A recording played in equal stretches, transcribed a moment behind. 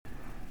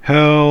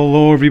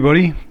Hello,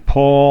 everybody.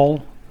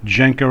 Paul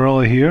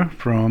Jancarella here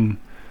from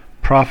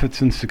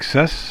Profits and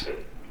Success.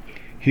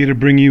 Here to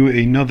bring you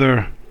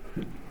another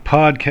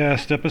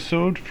podcast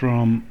episode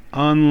from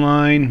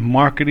Online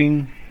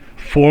Marketing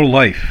for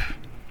Life.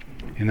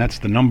 And that's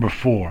the number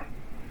 4.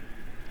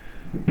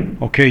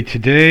 Okay,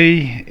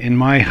 today in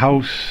my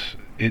house,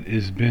 it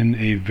has been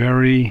a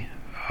very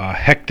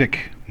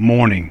hectic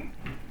morning,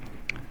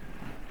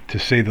 to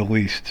say the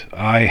least.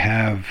 I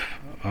have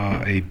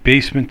a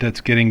basement that's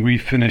getting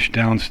refinished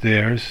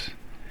downstairs,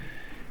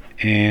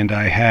 and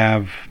I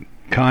have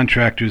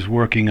contractors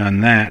working on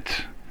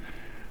that.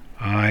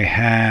 I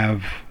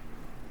have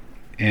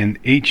an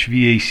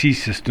HVAC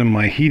system.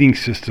 My heating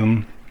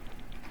system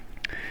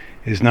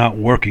is not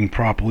working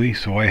properly,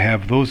 so I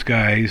have those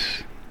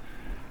guys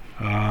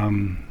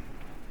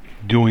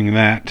doing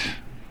that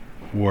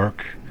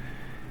work,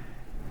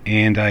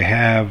 and I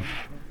have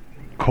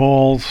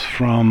calls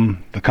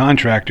from the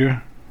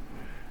contractor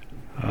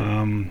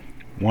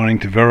wanting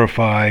to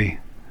verify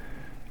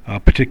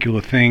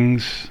particular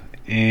things,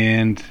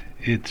 and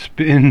it's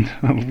been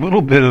a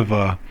little bit of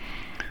a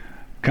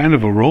kind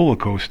of a roller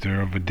coaster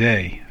of a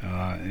day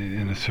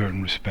in a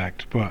certain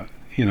respect, but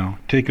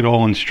take it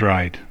all in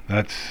stride.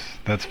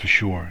 That's for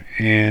sure.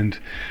 And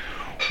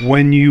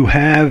when you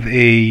have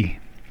a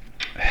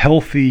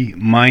healthy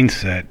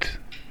mindset,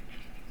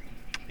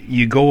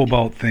 you go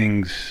about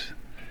things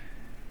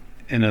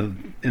in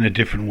a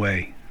different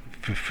way,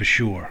 for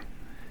sure.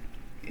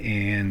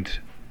 And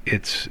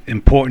it's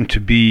important to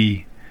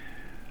be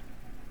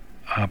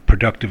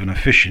productive and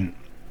efficient,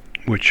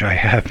 which I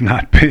have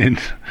not been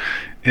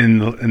in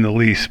the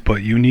least.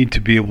 But you need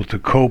to be able to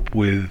cope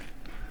with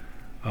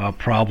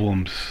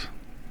problems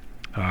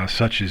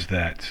such as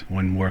that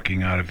when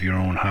working out of your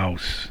own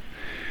house,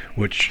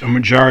 which a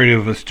majority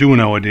of us do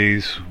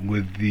nowadays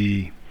with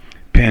the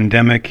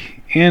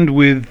pandemic and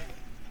with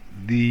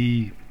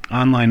the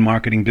online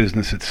marketing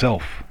business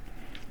itself.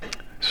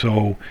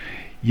 So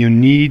you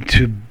need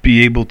to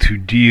be able to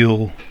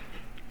deal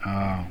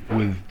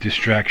with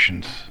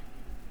distractions.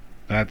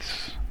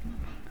 That's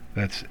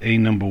a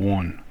number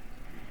one.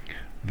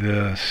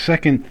 The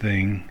second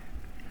thing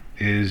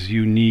is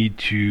you need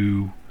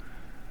to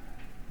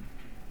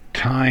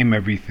time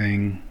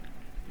everything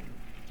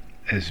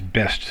as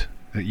best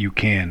that you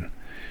can,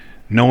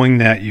 knowing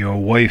that your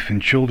wife and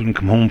children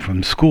come home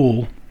from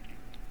school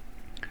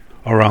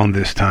around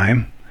this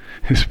time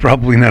is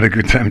probably not a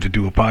good time to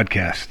do a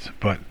podcast,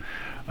 but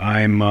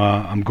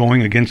I'm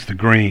going against the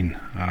grain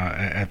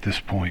at this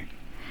point.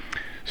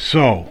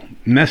 So,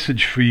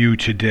 message for you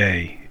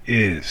today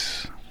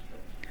is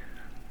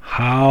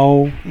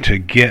how to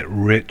get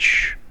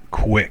rich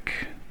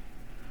quick.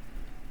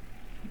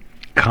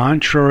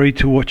 Contrary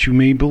to what you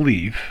may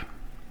believe,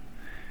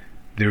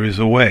 there is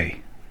a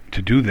way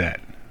to do that.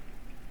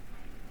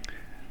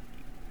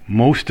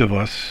 Most of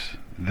us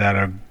that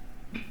are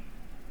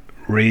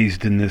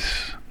raised in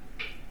this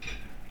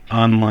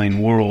online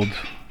world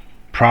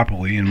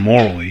properly and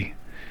morally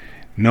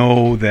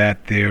know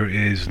that there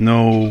is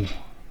no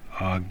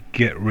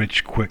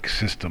get-rich-quick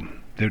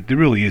system. There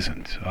really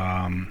isn't.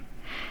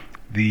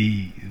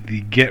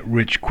 The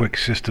get-rich-quick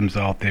systems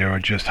out there are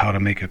just how to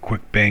make a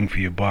quick bang for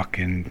your buck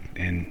and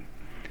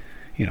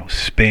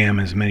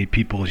spam as many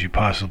people as you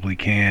possibly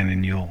can,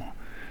 and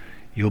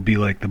you'll be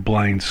like the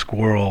blind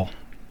squirrel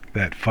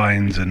that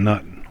finds a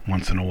nut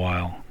once in a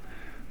while.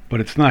 But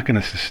it's not going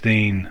to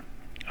sustain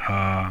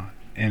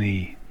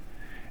any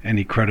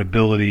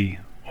credibility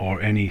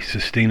or any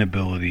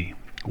sustainability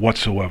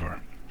whatsoever.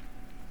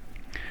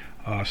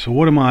 So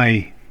what am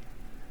I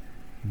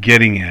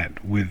getting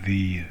at with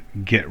the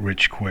get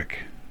rich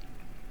quick?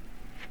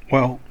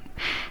 Well,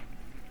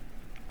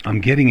 I'm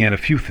getting at a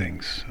few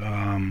things.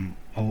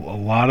 A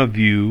lot of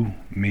you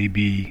may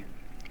be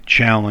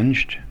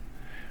challenged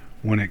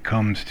when it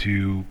comes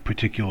to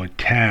particular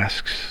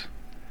tasks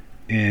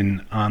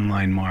in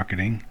online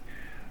marketing.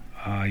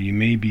 You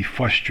may be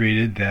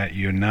frustrated that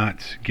you're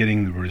not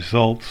getting the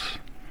results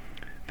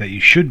that you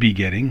should be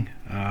getting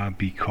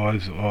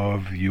because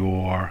of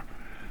your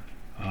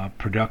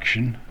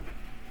production,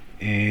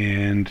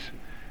 and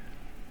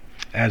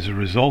as a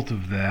result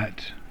of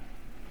that,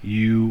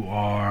 you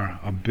are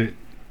a bit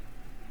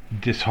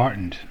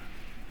disheartened.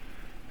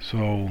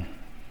 So,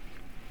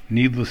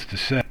 needless to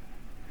say,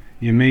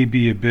 you may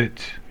be a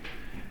bit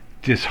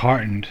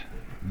disheartened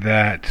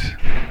that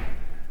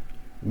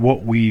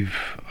what we've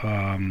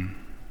come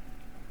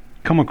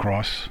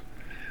across,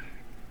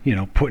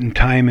 putting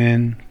time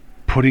in,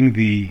 putting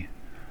the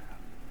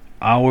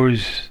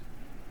hours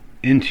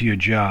into your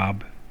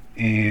job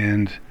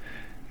and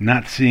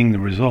not seeing the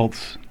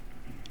results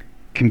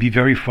can be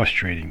very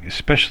frustrating,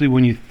 especially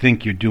when you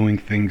think you're doing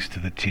things to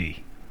the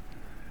T.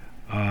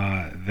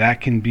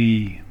 That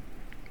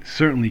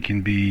certainly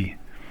can be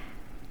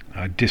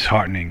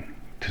disheartening,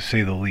 to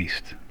say the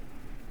least.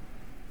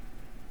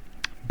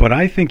 But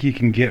I think you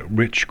can get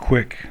rich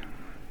quick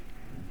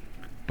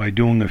by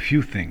doing a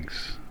few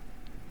things.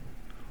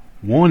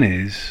 One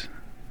is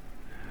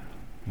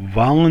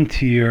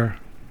volunteer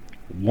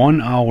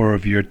 1 hour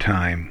of your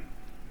time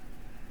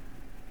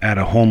at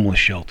a homeless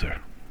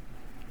shelter.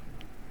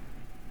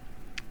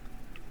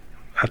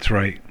 That's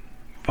right.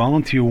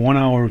 Volunteer 1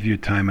 hour of your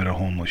time at a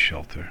homeless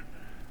shelter.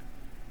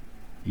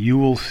 You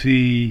will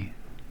see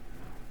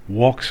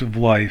walks of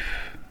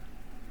life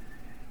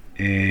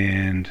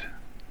and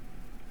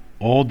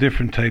all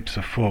different types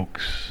of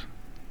folks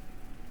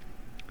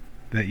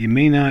that you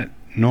may not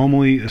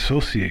normally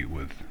associate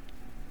with.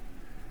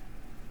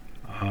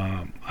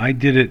 I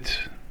did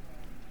it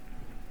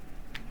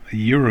a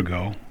year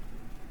ago,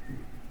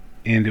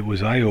 and it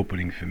was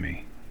eye-opening for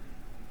me.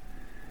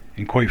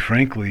 And quite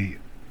frankly,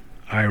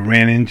 I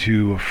ran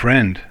into a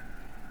friend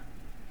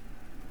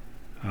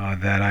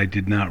that I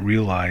did not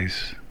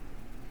realize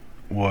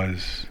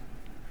was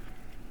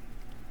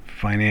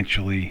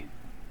financially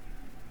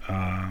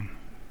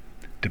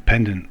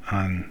dependent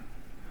on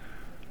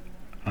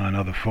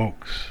other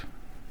folks,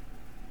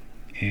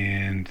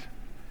 and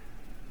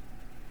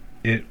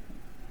it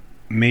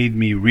made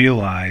me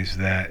realize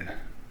that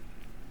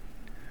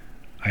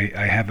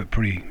I have it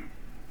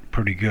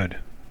pretty good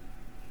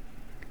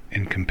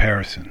in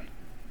comparison.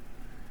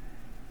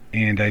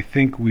 And I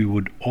think we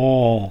would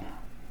all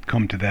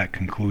come to that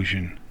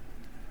conclusion.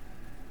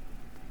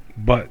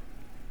 But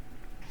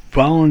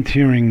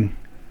volunteering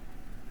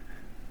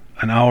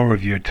an hour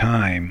of your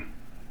time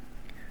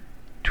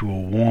to a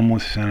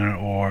homeless center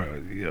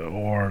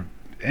or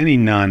any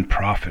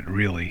non-profit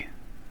really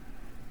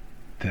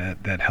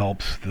that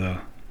helps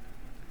the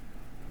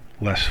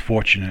less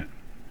fortunate,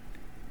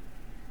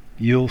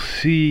 you'll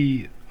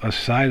see a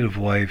side of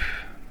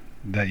life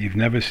that you've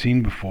never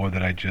seen before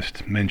that I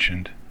just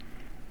mentioned.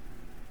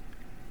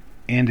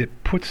 And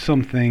it puts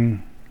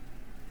something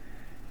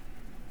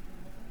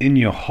in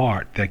your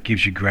heart that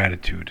gives you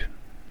gratitude.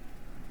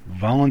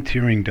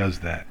 Volunteering does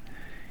that.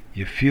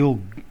 You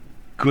feel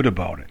good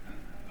about it.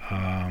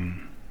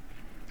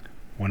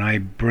 When I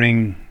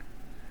bring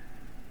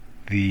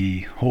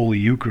the Holy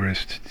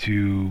Eucharist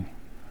to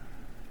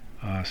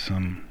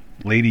some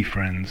lady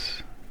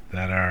friends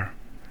that are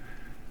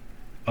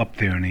up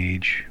there in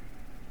age,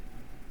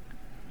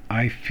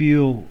 I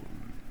feel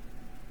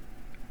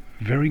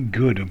very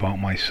good about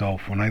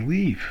myself when I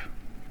leave.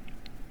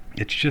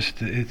 It's just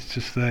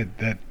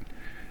that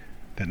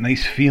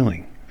nice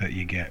feeling that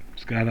you get.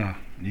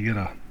 You get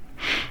a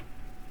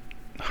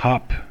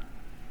hop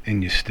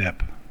in your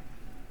step.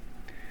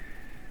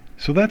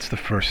 So that's the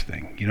first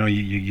thing.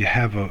 You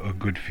have a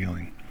good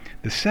feeling.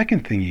 The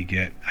second thing you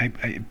get,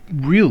 I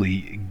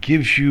really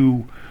gives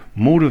you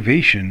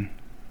motivation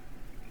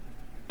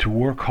to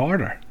work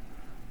harder,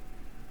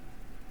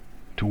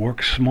 to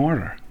work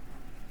smarter,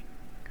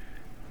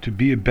 to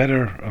be a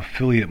better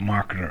affiliate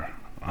marketer,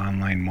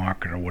 online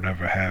marketer,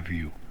 whatever have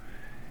you.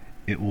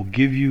 It will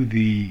give you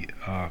the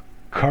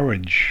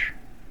courage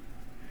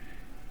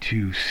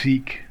to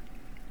seek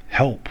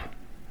help,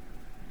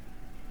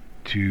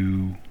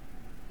 to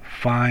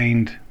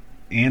find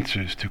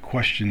answers to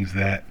questions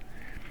that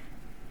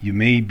you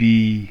may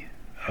be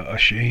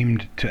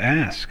ashamed to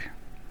ask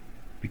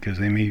because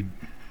they may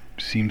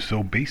seem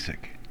so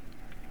basic.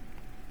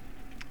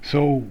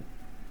 So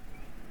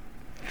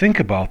think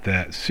about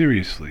that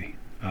seriously,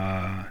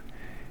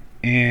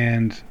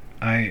 and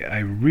I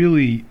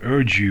really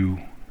urge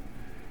you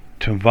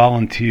to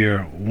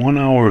volunteer 1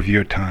 hour of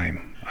your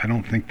time. I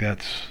don't think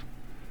that's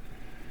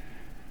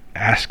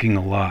asking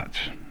a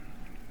lot.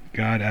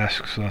 God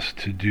asks us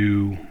to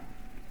do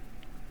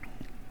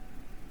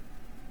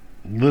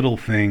little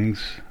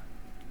things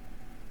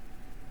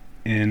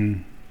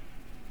in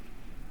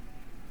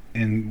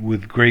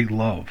with great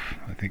love.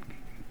 I think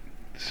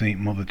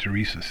Saint Mother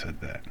Teresa said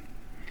that.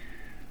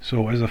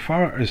 So as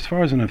far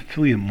as an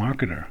affiliate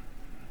marketer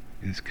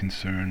is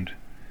concerned,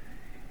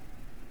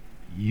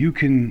 you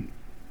can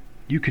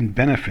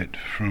benefit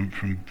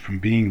from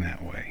being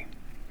that way.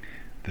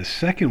 The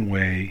second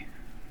way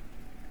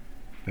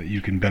that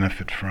you can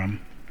benefit from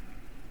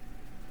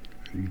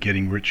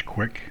getting rich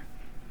quick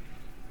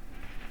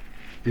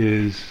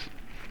is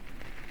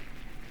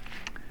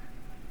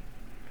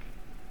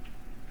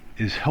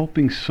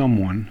helping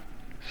someone,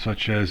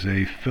 such as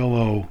a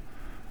fellow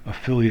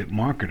affiliate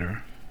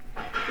marketer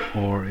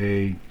or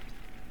a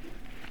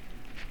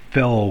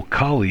fellow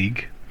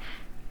colleague.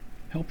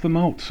 Help them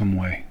out some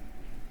way.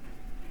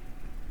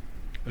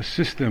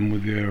 Assist them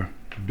with their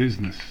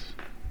business.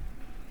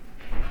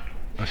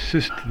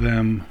 Assist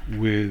them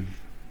with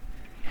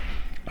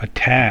a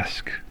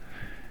task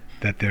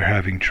that they're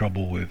having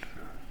trouble with.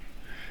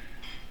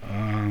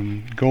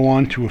 Go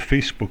on to a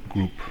Facebook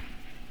group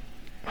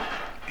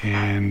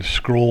and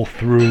scroll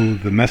through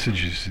the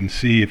messages and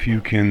see if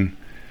you can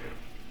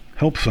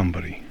help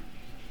somebody.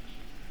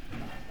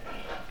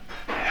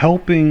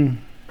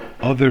 Helping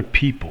other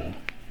people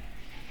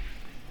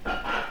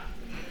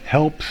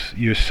helps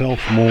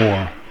yourself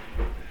more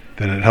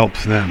than it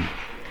helps them.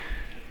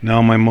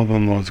 Now my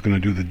mother-in-law is going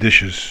to do the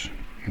dishes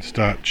and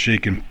start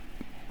shaking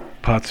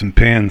pots and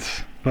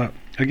pans. But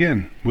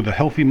again, with a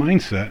healthy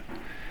mindset,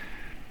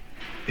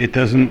 it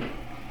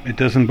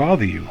doesn't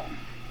bother you.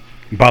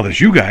 It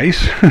bothers you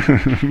guys,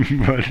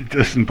 but it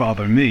doesn't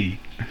bother me.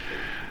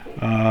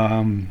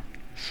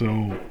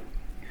 So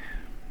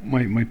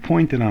my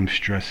point that I'm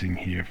stressing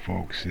here,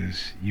 folks,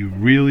 is you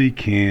really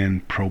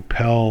can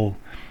propel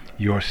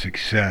your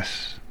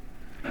success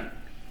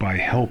by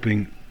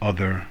helping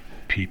other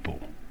people.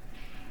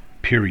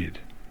 Period.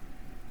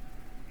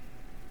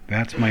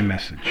 That's my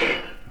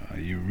message.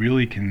 You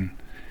really can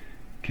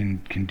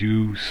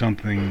do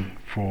something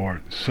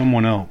for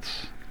someone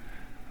else,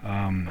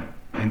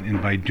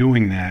 and by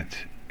doing that,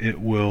 it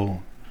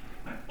will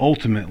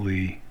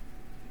ultimately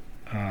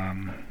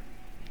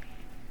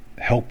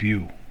help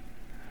you.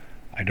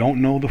 I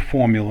don't know the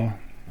formula.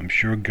 I'm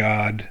sure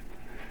God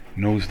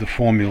knows the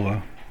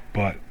formula,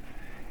 but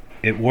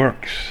it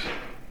works.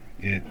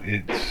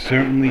 It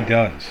certainly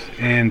does.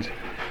 And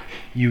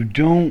you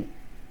don't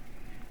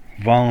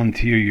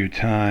volunteer your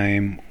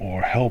time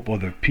or help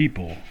other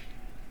people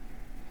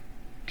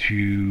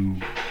to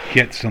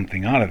get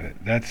something out of it.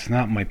 That's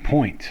not my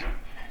point.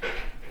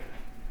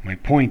 My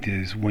point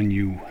is, when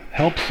you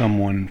help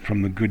someone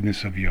from the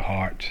goodness of your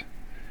heart,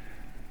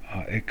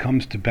 it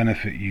comes to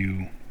benefit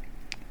you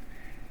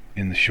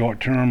in the short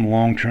term,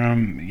 long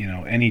term,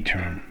 any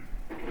term.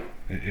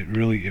 It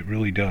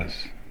really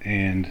does.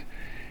 And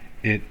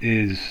it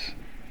is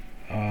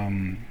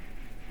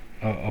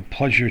a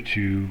pleasure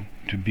to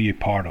be a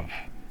part of.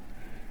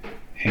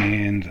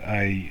 And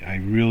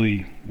I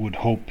really would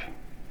hope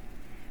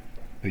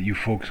that you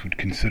folks would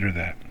consider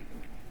that.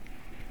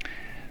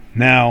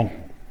 Now,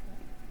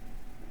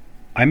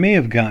 I may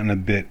have gotten a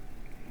bit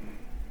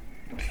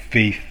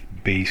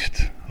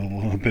faith-based a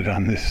little bit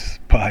on this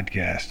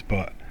podcast,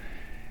 but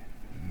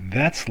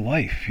that's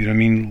life. You know what I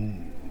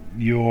mean?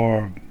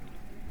 Your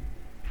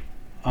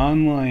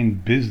online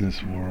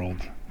business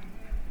world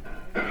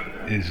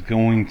is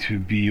going to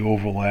be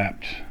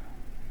overlapped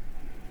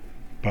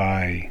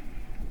by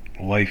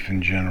life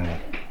in general,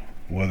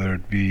 whether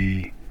it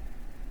be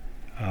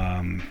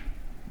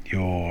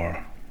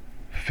your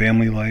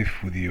family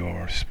life with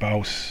your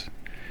spouse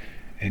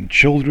and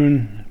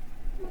children.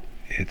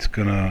 It's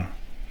gonna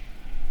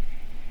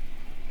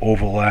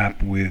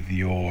overlap with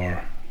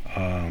your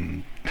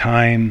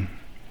time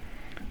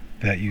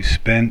that you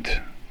spent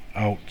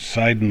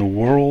outside in the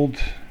world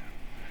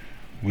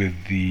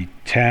with the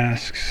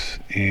tasks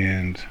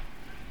and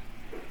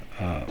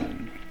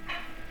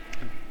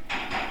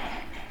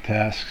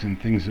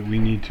things that we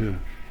need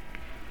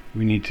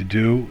to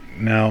do.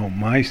 Now,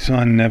 my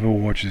son never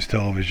watches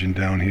television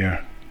down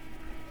here,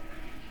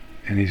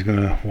 and he's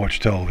gonna watch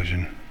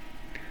television.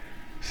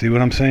 See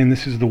what I'm saying?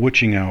 This is the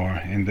witching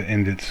hour, and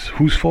it's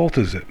whose fault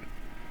is it?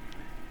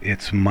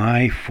 It's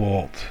my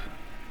fault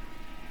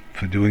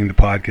for doing the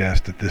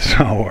podcast at this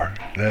hour.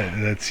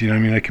 That's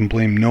I can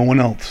blame no one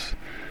else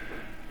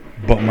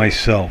but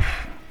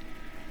myself.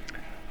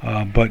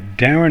 But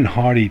Darren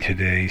Hardy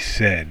today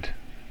said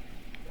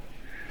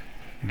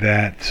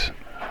that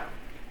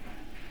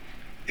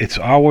it's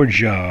our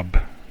job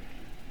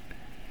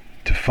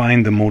to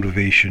find the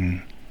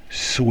motivation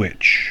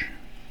switch.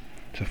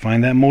 To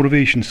find that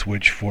motivation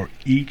switch for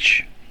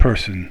each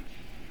person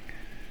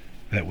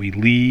that we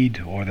lead,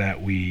 or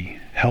that we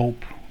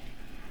help,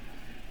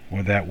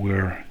 or that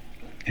we're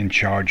in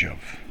charge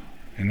of.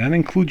 And that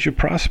includes your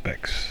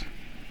prospects.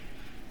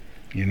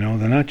 They're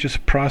not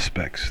just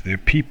prospects, they're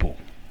people.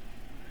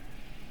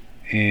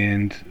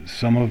 And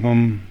some of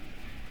them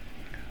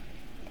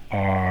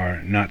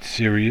are not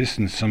serious,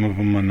 and some of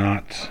them are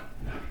not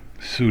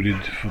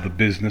suited for the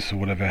business or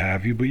whatever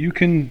have you, but you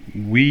can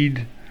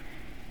weed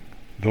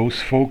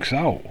those folks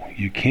out.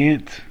 You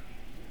can't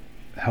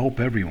help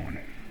everyone,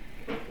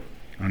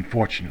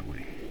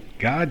 unfortunately.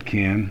 God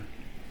can,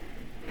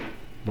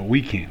 but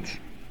we can't.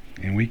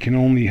 And we can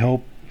only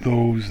help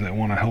those that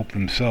want to help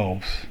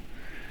themselves.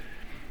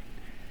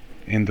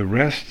 And the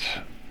rest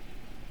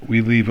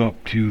we leave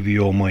up to the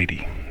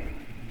Almighty.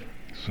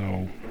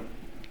 So,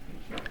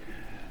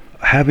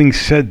 having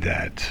said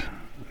that,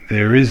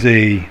 there is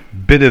a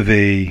bit of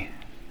a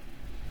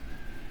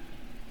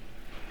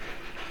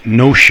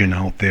notion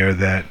out there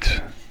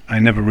that I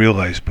never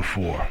realized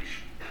before,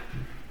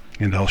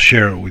 and I'll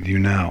share it with you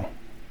now.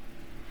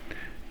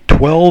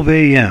 12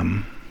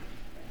 a.m.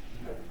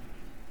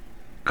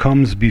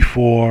 comes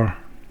before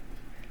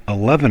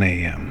 11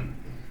 a.m.,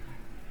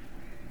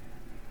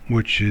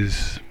 which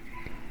is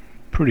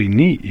pretty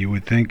neat. You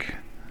would think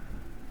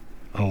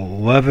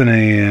 11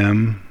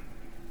 a.m.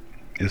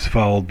 is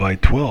followed by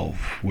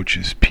 12, which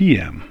is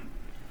p.m.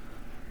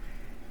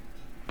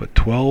 But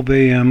 12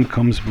 a.m.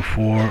 comes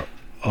before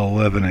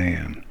 11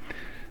 a.m.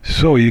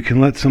 So you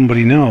can let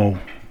somebody know,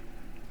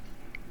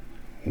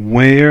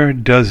 where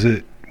does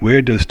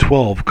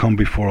 12 come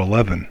before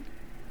 11?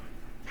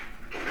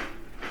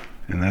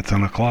 And that's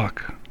on a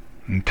clock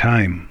and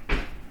time.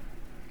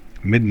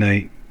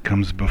 Midnight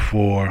comes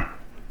before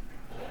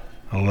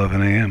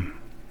 11 a.m.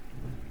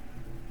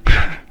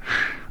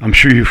 I'm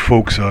sure you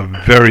folks are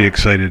very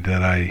excited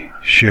that I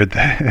shared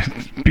that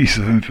piece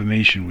of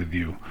information with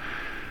you.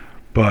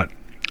 But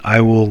I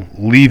will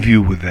leave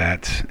you with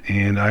that,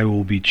 and I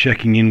will be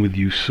checking in with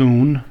you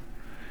soon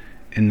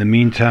In the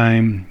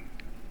meantime,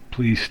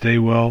 please stay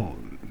well,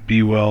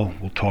 be well.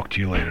 We'll talk to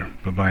you later.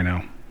 Bye bye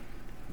now.